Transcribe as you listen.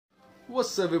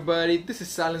What's up everybody, this is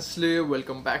Silent Slave.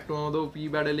 Welcome back to another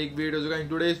Battle League video. So guys,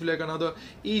 today's like another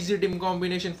easy team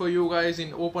combination for you guys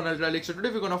in Open Ultra League. So today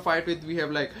we're gonna fight with, we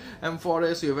have like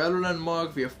Ampharos, we have Alolan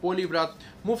Muk, we have Poliwrath.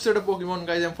 Moveset of Pokemon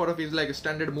guys, Ampharos is like a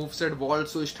standard moveset, Wall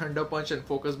Switch, Thunder Punch and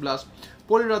Focus Blast.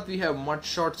 Poliwrath we have Mud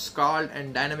Shot, Scald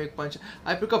and Dynamic Punch.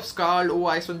 I pick up Scald over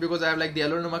Ice Punch because I have like the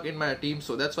Alolan Muk in my team,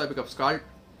 so that's why I pick up Scald.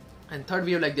 And third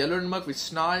we have like the Alolan Muk with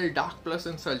Snarl, Dark Plus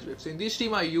and Surge Wave. So in this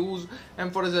team I use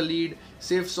Ampharos as a lead,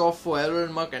 Save Soft for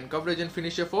Alolan Muk and Coverage and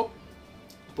Finisher for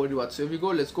Poliwrath. So here we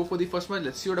go, let's go for the first match,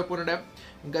 let's see what opponent have.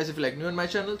 And guys, if you like new on my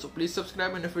channel, so please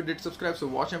subscribe, and if you did subscribe, so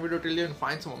watch my video till the end and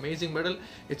find some amazing battle.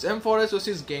 It's Ampharos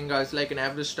versus Gengar. It's like an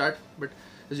average start, but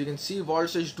as you can see, Wall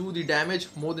Surge do the damage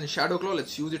more than Shadow Claw.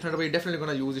 Let's use the Thunder, we're definitely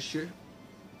gonna use the shield.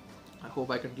 I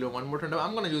hope I can clear one more Thunder.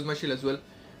 I'm gonna use my shield as well.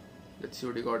 Let's see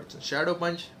what he got. It's a Shadow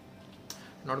Punch.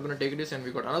 Not gonna take this, and we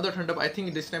got another Thunder. I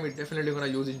think this time we're definitely gonna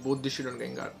use it, both the shield on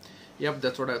Gengar. Yep,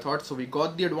 that's what I thought. So we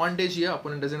got the advantage here.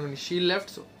 Opponent doesn't have any shield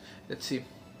left, so let's see.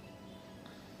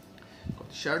 Got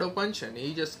the Shadow Punch, and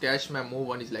he just cashed my move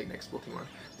on his like next Pokemon.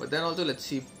 But then also let's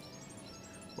see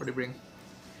what he bring.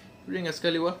 Bring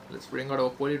Excalibur. Let's bring out our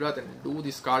Poliwrath and do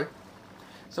the Scald.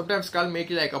 Sometimes Scald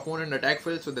make like opponent attack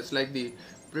fail, so that's like the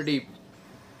pretty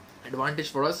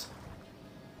advantage for us.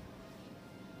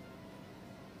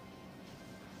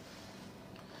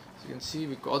 You can see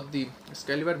we got the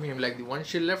Excalibur, we have like the one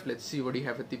shield left. Let's see what he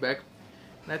have at the back,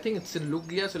 and I think it's in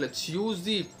Lugia, so let's use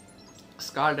the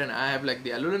Scald, and I have like the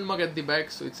Alolan Muk at the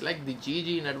back, so it's like the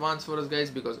GG in advance for us guys,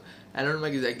 because Alolan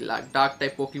Muk is like dark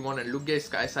type Pokemon and Lugia is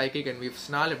Sky Psychic, and we have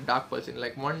Snarl have Dark Pulse, and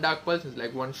like one Dark Pulse is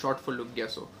like one shot for Lugia,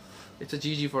 so it's a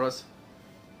GG for us.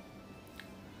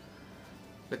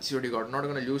 Let's see what he got. Not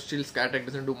gonna use Shield, Sky Attack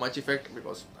doesn't do much effect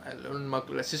because Alolan Muk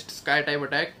resists Sky type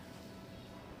attack.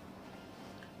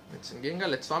 It's in Gengar.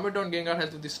 Let's farm it down Gengar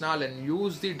health with the Snarl and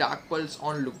use the Dark Pulse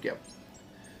on Lugia.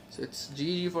 So it's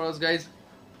GG for us guys.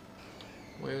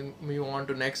 We move on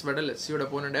to next battle. Let's see what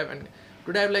opponent have. And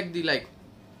today I have like the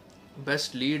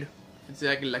best lead. It's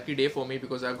like a lucky day for me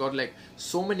because I've got like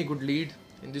so many good lead.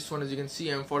 In this one, as you can see,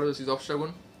 Ampharos is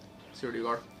Obstagoon. See what you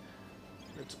got.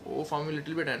 Let's farm a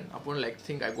little bit, and opponent like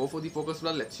think I go for the Focus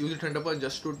Blast. Let's use the Thunder Punch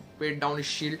just to pay down his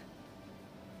shield.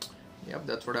 Yep,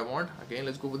 that's what I want. Again,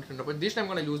 let's go with the Thunder Punch. This time I'm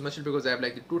gonna use my shield because I have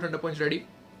like the 2 Thunder Punch ready.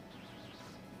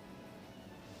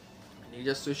 And he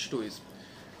just switched to his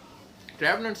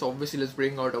Trevenant. So obviously let's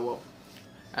bring out our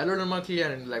Alolan Muk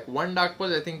here, and like one Dark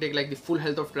Pulse I think take like the full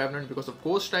health of Trevenant because of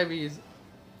Ghost type he is.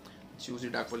 Let's use the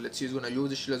Dark Pulse. Let's see, he's gonna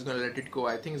use the shield, he's gonna let it go.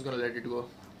 I think he's gonna let it go.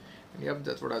 And yep,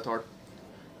 that's what I thought.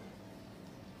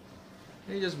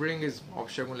 And he just bring his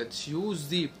Obstagoon. Let's use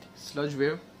the Sludge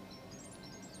Wave.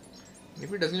 If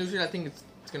he doesn't use it, I think it's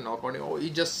gonna knock out him. Oh, he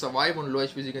just survived on low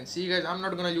HP. As you can see guys, I'm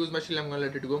not gonna use my shield, I'm gonna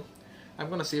let it go. I'm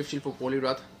gonna save shield for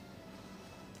Poliwrath.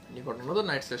 And you got another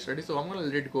Night Slash ready, so I'm gonna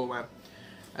let it go, man.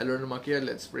 Alolan Muk here.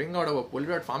 Let's bring out our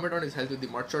Poliwrath, farm it on his health with the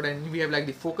Mud Shot, and we have like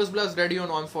the Focus Blast ready on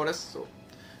Ampharos. So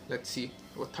let's see.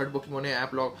 Our third Pokemon here,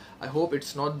 Amplock. I hope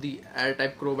it's not the air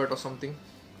type Crobat or something.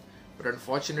 But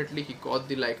unfortunately he got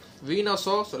the like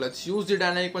Venusaur. So let's use the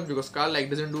Dynamic Punch because Scald like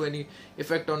doesn't do any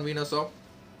effect on Venusaur.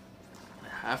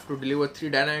 Have to deliver 3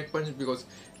 Dynamic Punch because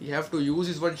he have to use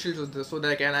his one shield, so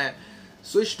that I can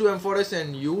switch to Ampharos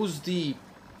and use the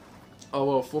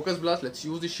our Focus Blast. Let's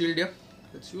use the shield here.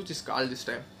 Let's use the Scald this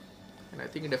time, and I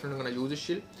think I'm definitely gonna use the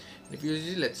shield. And if you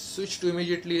use it, let's switch to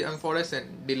immediately Ampharos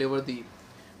and deliver the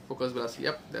Focus Blast.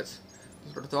 Yep, that's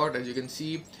what I thought. As you can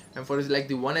see, Ampharos is like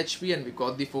the 1 HP, and we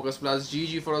got the Focus Blast.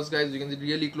 GG for us guys. You can see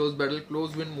really close battle,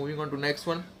 close win. Moving on to next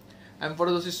one,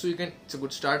 Ampharos versus Suicune. It's a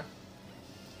good start.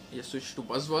 Yes, switch to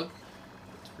Buzzwole.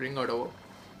 Let's bring out our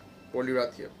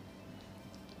Poliwrath here.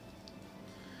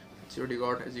 Let's see what he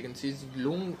got. As you can see, his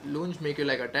lunge make you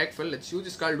like attack fell. Let's use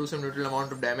this card, do some neutral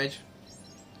amount of damage.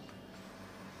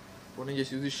 Opponent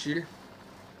just use his shield.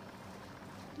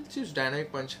 Let's use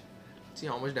Dynamic Punch. Let's see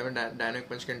how much damage Dynamic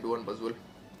Punch can do on Buzzwole.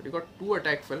 But he got 2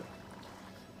 attack fell.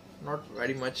 Not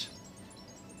very much.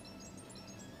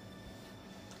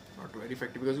 Not very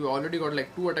effective because we already got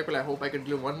like 2 attack fell. I hope I can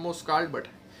deliver one more Scald, but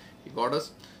he got us.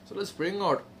 So let's bring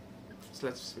out, so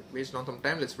let's waste on some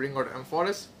time. Let's bring out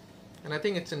Ampharos, and I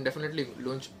think it's in definitely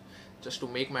launch just to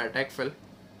make my attack fell.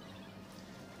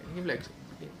 And he like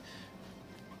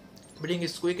bring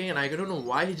his Suicune, and I don't know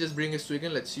why he just bring his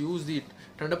Suicune. Let's use the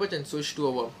Thunder Punch and switch to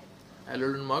our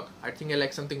Alolan Muk. I think I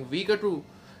like something weaker to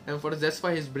Ampharos, that's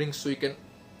why he's bring Suicune.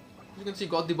 You can see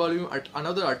got the volume at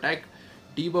another attack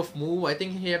debuff move. I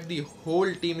think he have the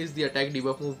whole team is the attack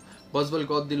debuff move. Buzzwole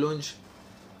got the lunge.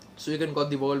 Suicune got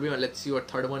the ball beam, and let's see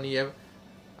what third one he have.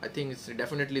 I think it's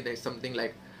definitely there's something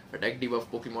like attack debuff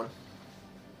Pokemon.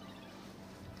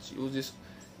 Let's use this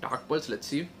Dark Pulse. Let's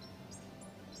see.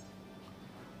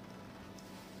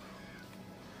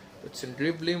 It's in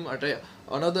Driblim.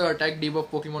 Another attack debuff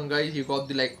Pokemon, guys. He got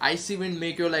the like Icy Wind,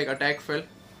 make your like attack fell.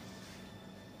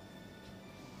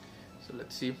 So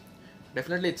let's see.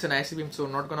 Definitely it's an Icy Beam, so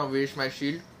I'm not gonna waste my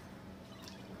shield.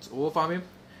 Let's overfarm him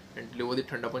and deliver the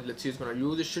Thunder Punch. Let's see, he's gonna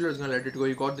use his shield or he's gonna let it go.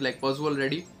 He got the like Buzzwole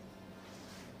ready.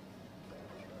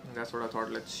 And that's what I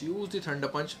thought. Let's use the Thunder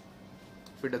Punch.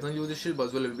 If he doesn't use his shield,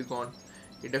 Buzzwole will be gone.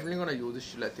 He's definitely gonna use his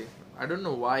shield, I think. I don't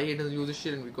know why he doesn't use his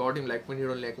shield, and we got him like we need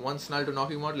only like one Snarl to knock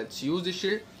him out. Let's use the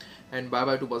shield and bye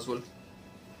bye to Buzzwole.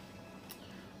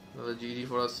 Another GG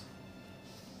for us.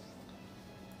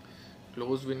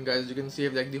 Close win, guys. You can see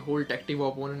like the whole tactic of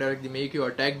opponent directly make you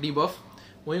attack debuff.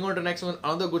 Moving on to the next one,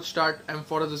 another good start.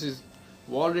 Ampharos, this is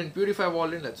Walrein, Purify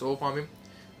Walrein. Let's overfarm him.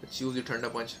 Let's use the Thunder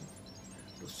Punch.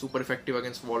 Super effective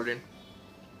against Walrein.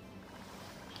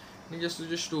 And just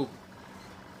to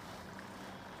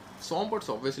Swampert,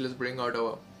 so obviously let's bring out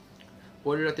our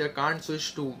Poliwrath here. Can't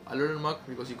switch to Alolan Muk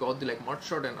because he got the like Mud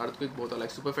Shot and Earthquake, both are like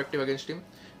super effective against him.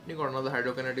 And he got another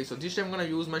Hydro Kinetic. So this time I'm gonna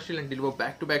use my shield and deliver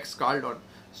back-to-back Scald on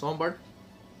Swampert.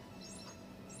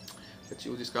 Let's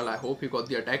use the Scald. I hope he got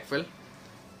the attack fell.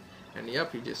 And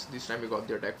yep, this time he got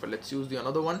the attack fell. Let's use the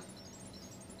another one.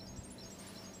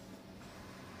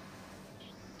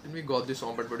 And we got this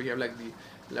Swampert, but we have like the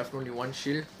left only one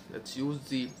shield. Let's use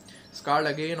the Scald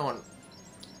again on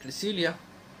Cresselia.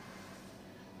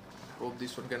 Hope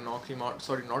this one can knock him out.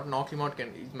 Sorry, not knock him out,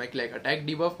 can make like attack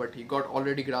debuff, but he got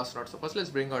already Grass Knot. So first let's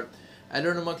bring out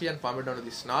Alolan Muk and farm it down to the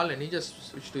Snarl, and he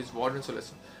just switched to his Warden. So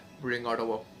let's bring out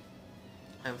our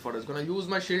Ampharos. Gonna use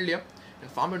my shield here and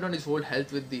farm it down his whole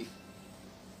health with the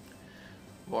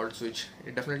Ward Switch.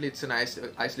 It's an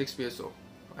Ice Lake Spear, so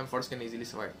Ampharos can easily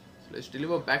survive. So let's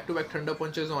deliver back-to-back Thunder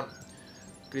Punches on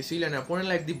Cresselia, and opponent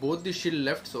like both the shield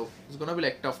left, so it's gonna be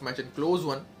like tough match and close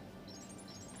one.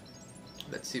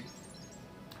 Let's see.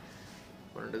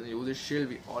 Opponent doesn't use his shield.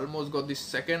 We almost got the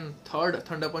third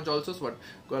Thunder Punch also, so but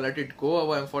gonna let it go.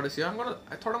 Our Ampharos here.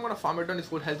 I thought I'm gonna farm it down his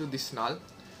full health with this Snarl.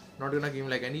 Not gonna give him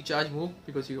like any charge move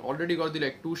because he already got the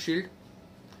like 2 shield.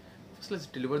 First let's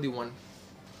deliver the one.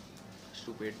 Just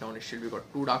to weight down his shield. We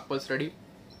got 2 Dark Pulse ready.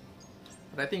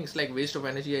 But I think it's like waste of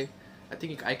energy. I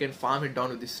think I can farm it down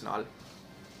with this Snarl.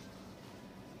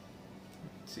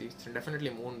 See, it's definitely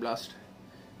Moonblast.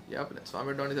 Yep, let's farm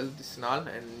it down with the Snarl,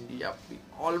 and yep, we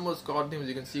almost got him. As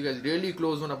you can see, guys, really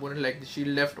close one. Opponent like the shield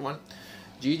left one.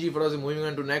 GG for us. Moving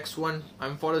on to next one.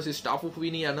 Ampharos is Tapu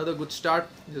Fini, another good start.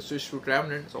 Just switch to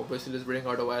Trevenant. So obviously let's bring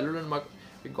out our Alolan Muk.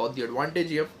 We got the advantage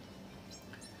here.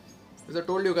 As I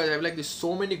told you guys, I have like this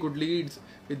so many good leads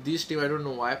with this team. I don't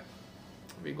know why.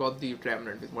 We got the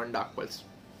Trevenant with 1 Dark Pulse.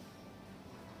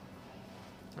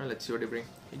 And let's see what he bring.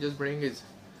 He just bring his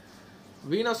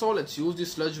Venusaur. Let's use the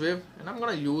Sludge Wave, and I'm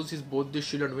gonna use his both the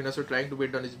shield and Venusaur, trying to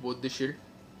beat down his both the shield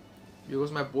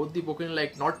because my both the Pokemon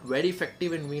like not very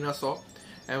effective in Venusaur.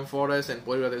 Ampharos and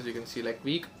Poliwrath, as you can see, like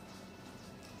weak.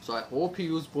 So I hope he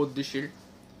used both the shield.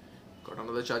 Got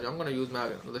another charge. I'm gonna use my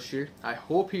another shield. I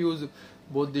hope he used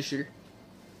both the shield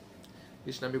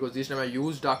this time because this time I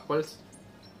used Dark Pulse.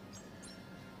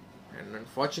 And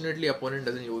unfortunately opponent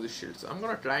doesn't use his shield, so I'm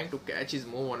gonna trying to catch his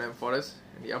move on Ampharos.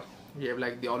 And yep, we have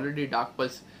like the already Dark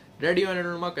Pulse ready on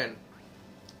Alolan Muk, and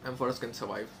Ampharos can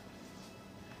survive.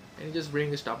 And he just bring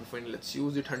his Tapu Fini. Let's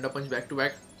use the Thunder Punch back to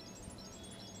back.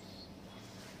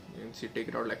 You can see take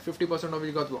it out like 50% of it.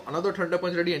 He got another Thunder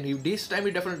Punch ready, and if this time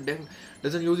he definitely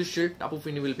doesn't use his shield, Tapu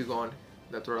Fini will be gone.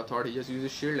 That's what I thought. He just used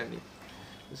his shield and he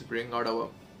just bring out our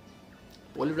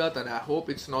Poliwrath, and I hope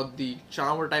it's not the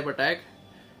Charmer type attack.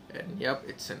 And yep,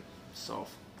 it's an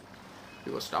soft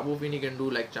because Tapu Fini can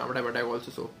do like Charmer type attack also.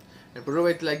 So and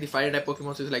Poliwrath like the fire type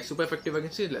Pokemon, so it's like super effective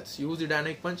against it. Let's use the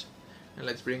Dynamic Punch and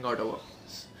let's bring out our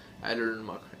Alolan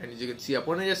Muk. And as you can see,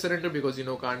 opponent just surrendered because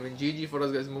can't win. GG for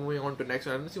us, guys. Moving on to next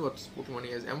one. Let's see what Pokemon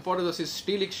he has. Ampharos versus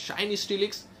Steelix, shiny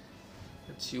Steelix.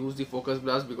 Let's use the Focus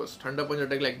Blast because Thunder Punch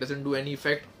attack like doesn't do any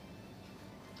effect.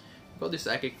 Got the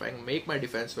Psychic Fang, make my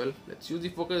defense well. Let's use the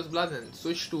Focus Blast and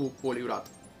switch to Poliwrath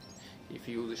if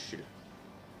he uses shield.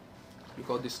 We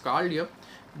got the Scald here.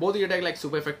 Both the attack like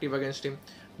super effective against him.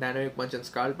 Dynamic Punch and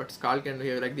Scald, but Scald can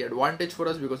have like the advantage for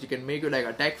us because he can make you like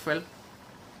attack fell.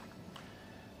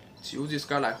 Let's use the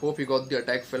Scald. I hope he got the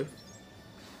attack fell.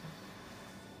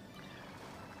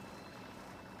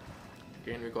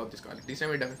 Again we got the Scald. This time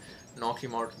we knock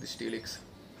him out, the Steelix.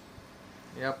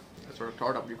 Yep, that's what I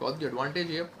thought of. We got the advantage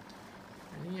here.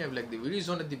 And we have like the Viri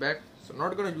Zone at the back. So I'm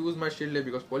not gonna use my shield here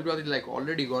because Poliwrath is like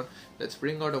already gone. Let's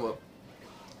bring out our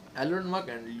Alolan Muk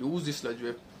and use the Sludge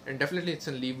Wave. And definitely it's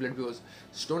a Leaf Blade because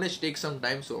Stone Edge takes some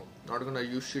time, so not gonna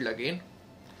use shield again.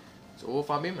 Let's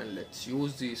overfarm him and let's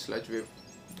use the Sludge Wave.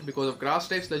 Because of grass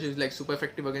type, Sludge Wave is like super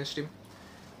effective against him.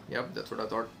 Yep, that's what I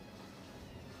thought.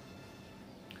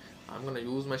 I'm gonna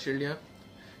use my shield here.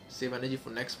 Save energy for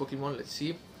next Pokemon. Let's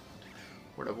see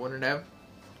what opponent have.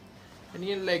 And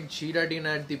here like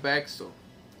Giratina at the back, so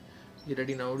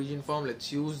Giratina origin form.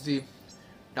 Let's use the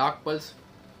Dark Pulse.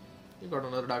 You got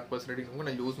another Dark Pulse ready. I'm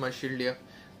gonna use my shield here.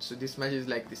 So this match is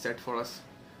like the set for us.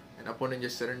 And opponent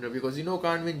just surrender because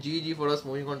can't win. GG for us.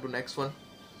 Moving on to next one.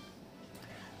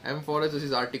 Ampharos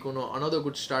versus Articuno. Another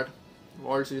good start.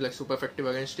 Also is like super effective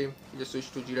against him. He just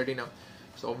switched to Giratina.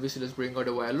 So obviously let's bring out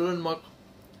a Alolan Muk.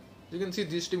 You can see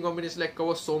this team combination like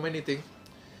covers so many things.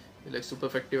 It's like super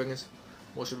effective against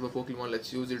most of the Pokemon.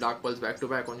 Let's use the Dark Pulse back to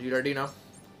back on Giratina.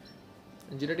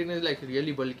 And Giratina is like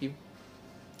really bulky.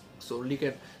 So only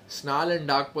can Snarl and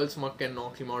Dark Pulse Muk can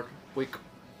knock him out quick.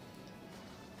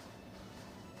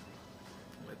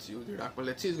 Let's use the Dark Pulse.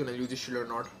 Let's see if he's gonna use the shield or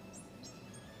not.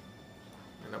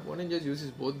 And opponent just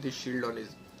uses both the shield on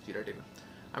his Giratina.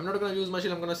 I'm not gonna use my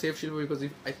shield, I'm gonna save shield because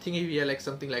I think if he had like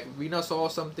something like Venusaur or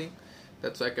something,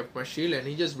 that's why I kept my shield, and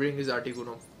he just brings his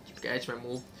Articuno to catch my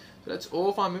move. So let's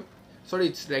overfarm him. Sorry,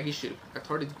 it's Reggie Shield. I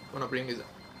thought he's gonna bring his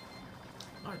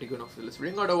Articuno. So let's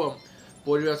bring out our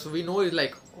Poliwrath. So we know he's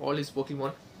like all his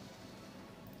Pokemon.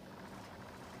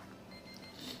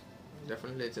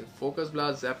 Definitely it's in Focus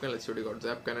Blast, Zap Cannon. Let's see what he got.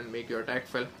 Zap Cannon, make your attack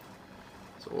fell.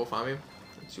 So overfarm him.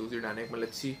 Let's use the Dynamic.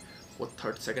 Let's see what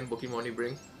second Pokemon he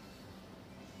brings.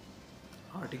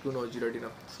 Articuno or Giratina.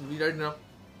 So Giratina.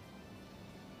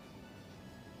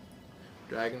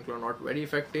 Dragon Claw not very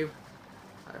effective.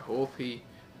 I hope he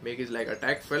make his like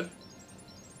attack fell.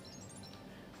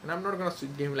 And I'm not gonna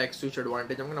give him like switch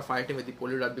advantage. I'm gonna fight him with the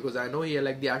Poliwrath because I know he had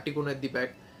like the Articuno at the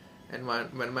back. And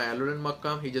when my Alolan Muk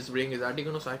comes, he just bring his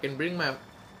Articuno, so I can bring my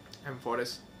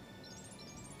Ampharos.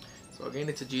 So again,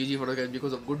 it's a GG for us guys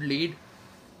because of good lead.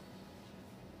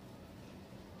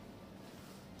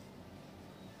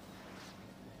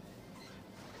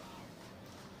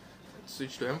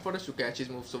 Switch to Ampharos to catch his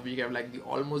move, so we have like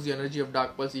almost the energy of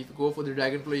Dark Pulse. If you go for the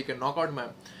Dragon Claw, you can knock out my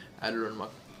Alolan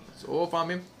Muk. So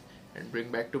overfarm him and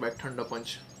bring back to back Thunder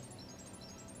Punch.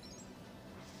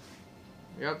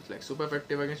 Yep, it's like super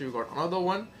effective against. We got another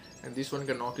one, and this one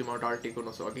can knock him out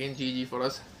Articuno. So again GG for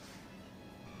us.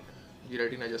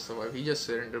 Giratina just survived. He just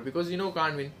surrendered because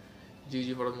can't win.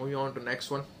 GG for us. Moving on to next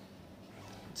one.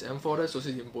 It's Ampharos, so this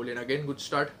is Empoleon. Again good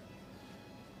start.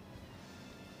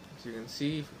 So you can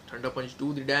see Thunder Punch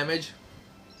do the damage.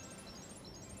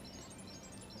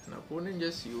 And opponent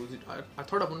just use it. I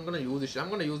thought opponent gonna use this. I'm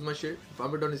gonna use my shield.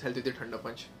 Bump it on his health with the Thunder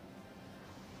Punch.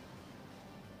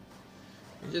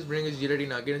 He just bring his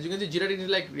Giratina again. As you can see, Giratina is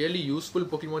like really useful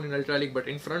Pokemon in Ultra League, but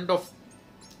in front of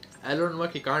Alolan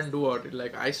Muk he can't do out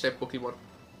like Ice type Pokemon.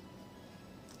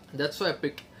 That's why I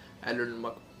picked Alolan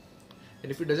Muk.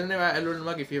 And if he doesn't have Alolan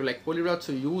Muk, if you have like Poliwrath,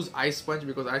 so use Ice Punch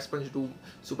because Ice Punch do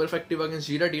super effective against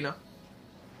Giratina.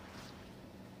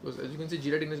 Because as you can see,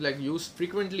 Giratina is like used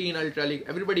frequently in Ultra League.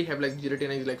 Everybody have like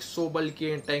Giratina is like so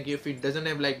bulky and tanky. If it doesn't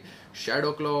have like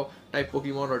Shadow Claw type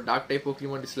Pokemon or Dark type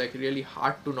Pokemon, it's like really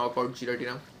hard to knock out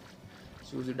Giratina.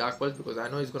 So use the Dark Pulse because I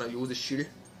know he's gonna use the shield.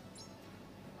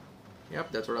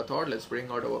 Yep, that's what I thought. Let's bring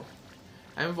out our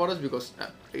Ampharos because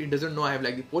it doesn't know I have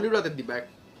like the Poliwrath at the back.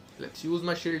 Let's use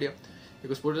my shield here.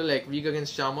 Because Poliwrath like weak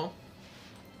against Charmer.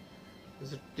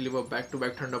 Let's deliver back to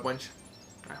back Thunder Punch.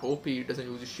 I hope he doesn't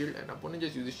use his shield, and opponent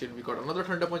just uses shield. We got another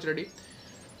Thunder Punch ready.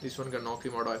 This one can knock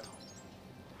him out, I thought.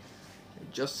 He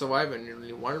just survived and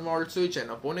only one more switch, and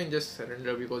opponent just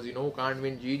surrender because can't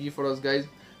win. GG for us guys.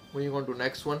 Moving on to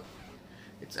next one.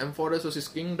 It's Ampharos versus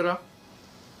Kingdra.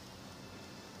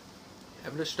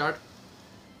 Average start.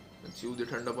 Let's use the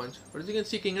Thunder Punch. But as you can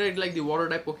see, Kingdra is like the water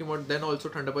type Pokemon. Then also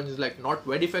Thunder Punch is like not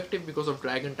very effective because of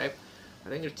Dragon type. I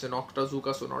think it's an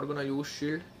Octazooka, so not gonna use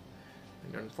shield.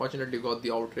 And unfortunately got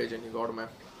the Outrage and he got my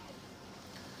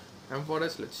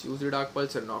Ampharos. Let's use the Dark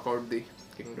Pulse and knock out the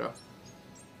Kingdra.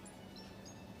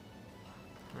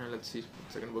 And let's see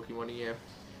second Pokemon he have.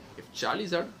 If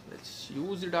Charizard, let's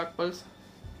use the Dark Pulse.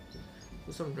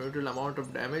 Do some neutral amount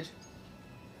of damage.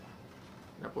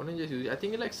 And opponent just use it. I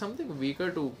think it's like something weaker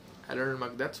to Alolan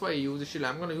Muk. That's why he uses shield.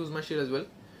 I'm gonna use my shield as well.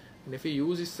 And if he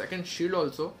uses his second shield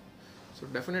also, so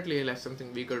definitely he'll have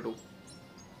something weaker too.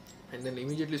 And then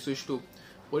immediately switch to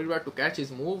Poliwrath to catch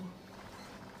his move.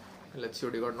 And let's see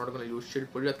what he got. Not gonna use shield.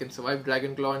 Poliwrath can survive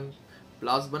Dragon Claw and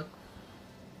Blast-Bun.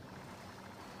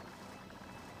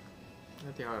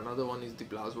 I think another one is the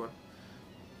Blast-Bun.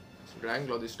 So Dragon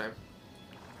Claw this time.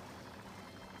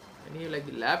 And here like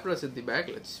the Lapras at the back.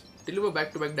 Let's deliver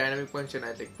back to back Dynamic Punch, and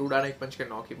I think 2 Dynamic Punch can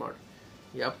knock him out.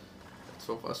 Yep.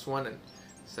 So first one, and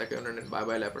Second and bye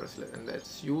bye Lapras. And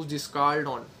let's use this card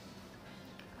on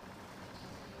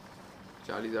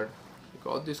Charizard. We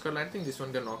got this card. I think this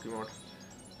one can knock him out.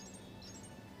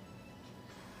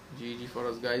 GG for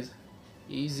us, guys.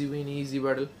 Easy win, easy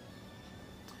battle.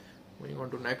 Moving on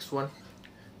to next one.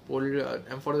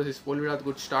 Ampharos is Poliwrath,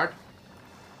 good start.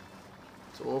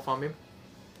 So overfarm him.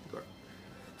 We got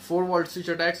 4 volt switch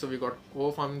attack, so we got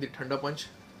overfarming the Thunder Punch.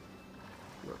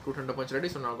 We got 2 Thunder Punch ready,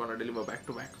 so now gonna deliver back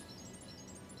to back.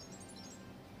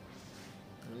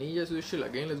 Ninja Swishil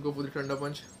again, let's go for the Thunder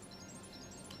Punch.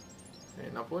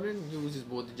 And opponent uses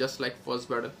both just like first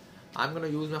battle. I'm gonna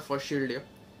use my first shield here.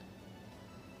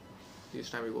 This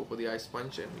time we go for the Ice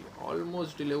Punch and we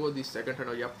almost deliver the second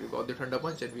Thunder. Yep, we got the Thunder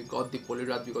Punch and we got the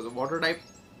Poliwrath because of water type.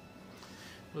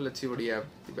 Now let's see what we have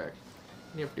at the back.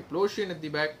 We have Diplosion at the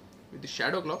back with the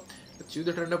Shadow Claw. Let's use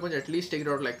the Thunder Punch, at least take it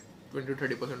out like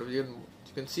 20-30% of it. You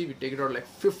can see we take it out like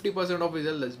 50% of his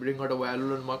health. Let's bring out our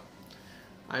Alolan Muk.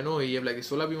 I know he have like a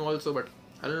Solar Beam also, but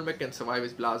Alolan Muk can survive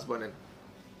his Blast Burn. And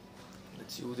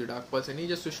let's use the Dark Pulse and he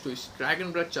just switched to his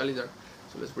Dragon Breath Charizard.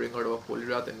 So let's bring out our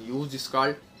Poliwrath and use this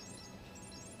card.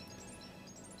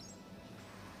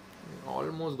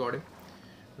 Almost got him.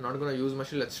 Not gonna use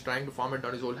much. Let's trying to farm it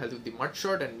down his whole health with the Mud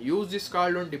Shot and use this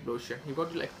card on Diplosion. He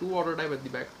got like 2 auto type at the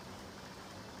back.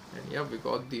 And yeah, we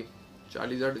got the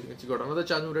Charizard. You can see got another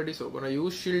charge move ready, so we're gonna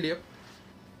use Shield here.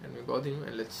 And we got him,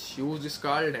 and let's use this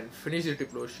card and finish the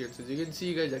Diplosion. So as you can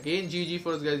see, guys, again GG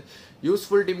for us, guys.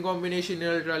 Useful team combination in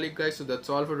Ultra League, guys. So that's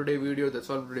all for today's video. That's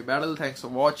all for today's battle. Thanks for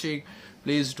watching.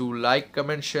 Please do like,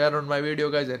 comment, share on my video,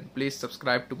 guys, and please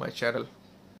subscribe to my channel.